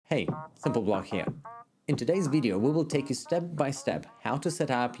Hey, Simple Block here. In today's video, we will take you step by step how to set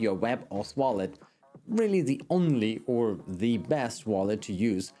up your WebAuth wallet, really the only or the best wallet to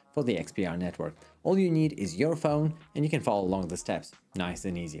use for the XPR network. All you need is your phone and you can follow along the steps. Nice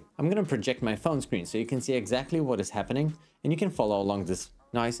and easy. I'm going to project my phone screen so you can see exactly what is happening and you can follow along this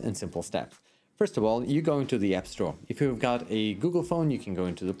nice and simple steps. First of all, you go into the App Store. If you've got a Google phone, you can go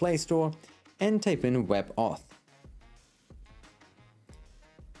into the Play Store and type in WebAuth.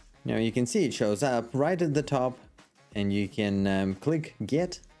 Now you can see it shows up right at the top and you can click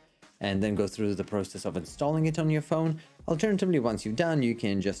Get and then go through the process of installing it on your phone. Alternatively, once you've done, you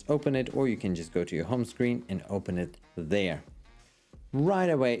can just open it or you can just go to your home screen and open it there. Right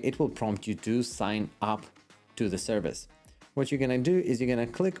away, it will prompt you to sign up to the service. What you're going to do is you're going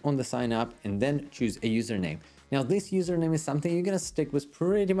to click on the sign up and then choose a username. Now this username is something you're going to stick with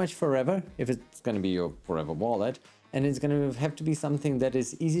pretty much forever if it's going to be your forever wallet. And it's going to have to be something that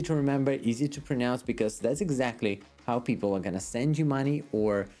is easy to remember, easy to pronounce, because that's exactly how people are going to send you money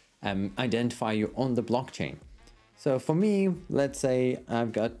or identify you on the blockchain. So for me, let's say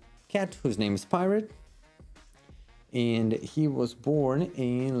I've got cat whose name is Pirate. And he was born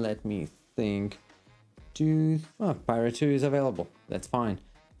in, let me think, Pirate 2 is available. That's fine.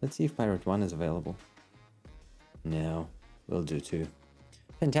 Let's see if Pirate 1 is available. No, we'll do 2.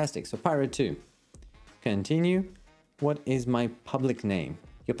 Fantastic. So Pirate 2. Continue. What is my public name?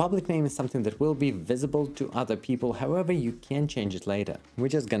 Your public name is something that will be visible to other people. However, you can change it later. We're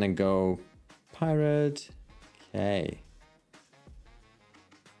just gonna go Pirate K.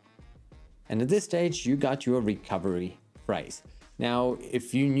 And at this stage, you got your recovery phrase. Now,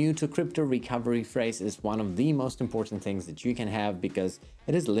 if you're new to crypto, recovery phrase is one of the most important things that you can have because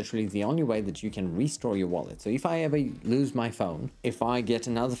it is literally the only way that you can restore your wallet. So if I ever lose my phone, if I get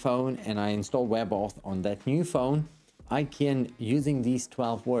another phone and I install WebAuth on that new phone, I can, using these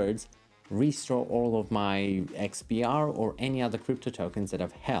 12 words, restore all of my XPR or any other crypto tokens that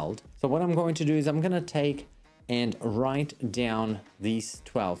I've held. So what I'm going to do is I'm going to take and write down these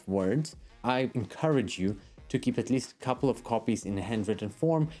 12 words. I encourage you to keep at least a couple of copies in a handwritten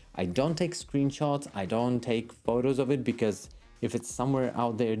form. I don't take screenshots. I don't take photos of it because if it's somewhere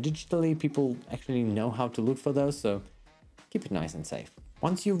out there digitally, people actually know how to look for those. So keep it nice and safe.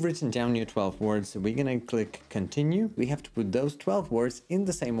 Once you've written down your 12 words, we're going to click continue. We have to put those 12 words in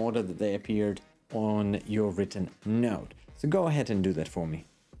the same order that they appeared on your written note. So go ahead and do that for me.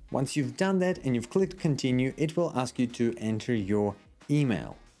 Once you've done that and you've clicked continue, it will ask you to enter your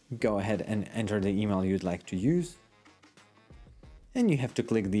email. Go ahead and enter the email you'd like to use. And you have to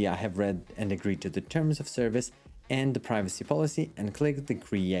click the I have read and agreed to the terms of service and the privacy policy and click the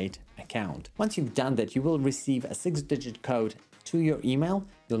create account. Once you've done that, you will receive a 6-digit code to your email.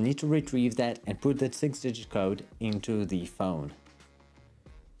 You'll need to retrieve that and put that 6-digit code into the phone.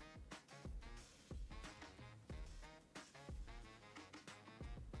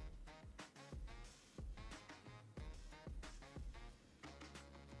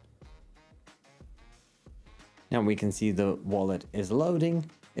 Now we can see the wallet is loading.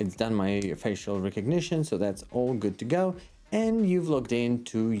 It's done my facial recognition, so that's all good to go. And you've logged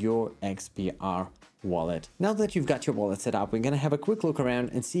into your XPR wallet. Now that you've got your wallet set up, we're going to have a quick look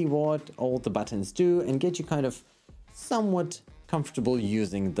around and see what all the buttons do and get you kind of somewhat comfortable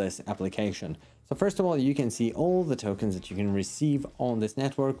using this application. So first of all, you can see all the tokens that you can receive on this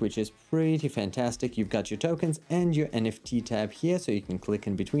network, which is pretty fantastic. You've got your tokens and your NFT tab here, so you can click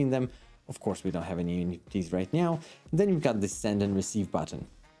in between them. Of course, we don't have any NFTs right now. Then you've got the send and receive button.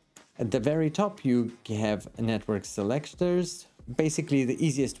 At the very top, you have network selectors. Basically, the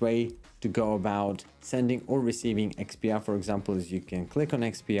easiest way to go about sending or receiving XPR, for example, is you can click on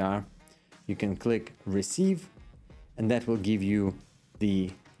XPR, you can click receive, and that will give you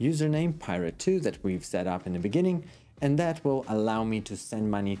the username Pirate2 that we've set up in the beginning, and that will allow me to send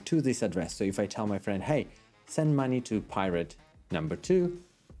money to this address. So if I tell my friend, hey, send money to Pirate number 2,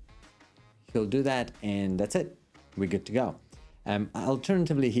 he'll do that and that's it. We're good to go.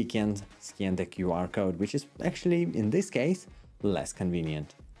 Alternatively, he can scan the QR code, which is actually, in this case, less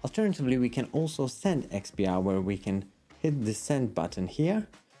convenient. Alternatively, we can also send XPR where we can hit the send button here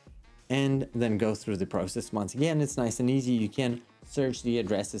and then go through the process. Once again, it's nice and easy. You can search the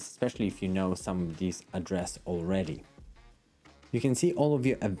addresses, especially if you know somebody's address already. You can see all of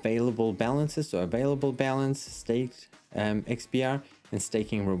your available balances. So available balance, staked XPR, and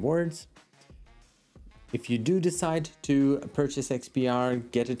staking rewards. If you do decide to purchase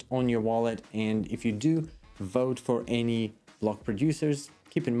XPR, get it on your wallet, and if you do vote for any block producers,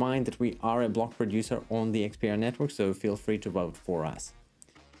 keep in mind that we are a block producer on the XPR network, so feel free to vote for us.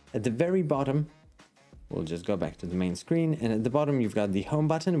 At the very bottom, we'll just go back to the main screen, and at the bottom you've got the home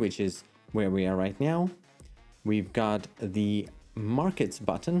button, which is where we are right now. We've got the markets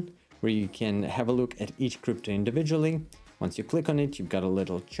button where you can have a look at each crypto individually. Once you click on it, you've got a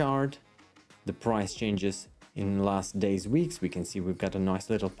little chart, the price changes in the last days, weeks. We can see we've got a nice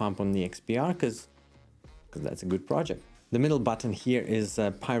little pump on the XPR because that's a good project. The middle button here is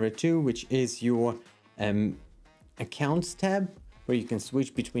Pirate 2, which is your accounts tab, where you can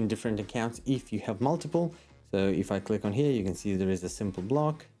switch between different accounts if you have multiple. So if I click on here, you can see there is a simple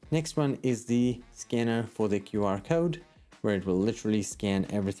block. Next one is the scanner for the QR code, where it will literally scan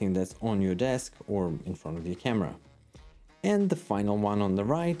everything that's on your desk or in front of your camera. And the final one on the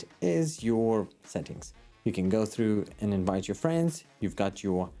right is your settings. You can go through and invite your friends. You've got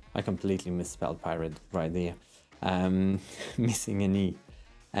your, I completely misspelled pirate right there, missing an E.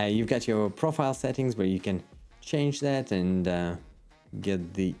 You've got your profile settings where you can change that and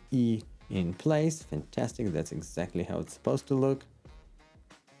get the E in place. Fantastic, that's exactly how it's supposed to look.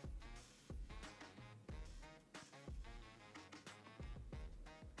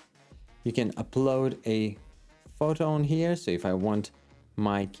 You can upload a photo on here. So if I want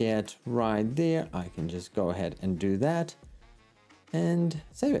my cat right there, I can just go ahead and do that and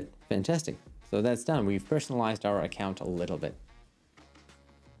save it. Fantastic. So that's done. We've personalized our account a little bit.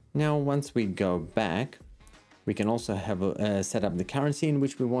 Now, once we go back, we can also have set up the currency in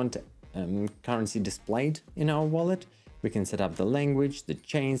which we want currency displayed in our wallet. We can set up the language, the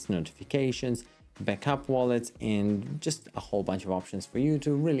chains, notifications, backup wallets, and just a whole bunch of options for you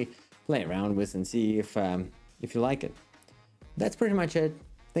to really play around with and see if you like it. That's pretty much it.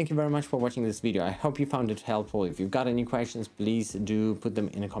 Thank you very much for watching this video. I hope you found it helpful. If you've got any questions, please do put them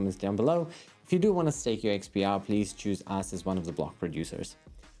in the comments down below. If you do want to stake your XPR, please choose us as one of the block producers.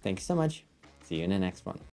 Thank you so much. See you in the next one.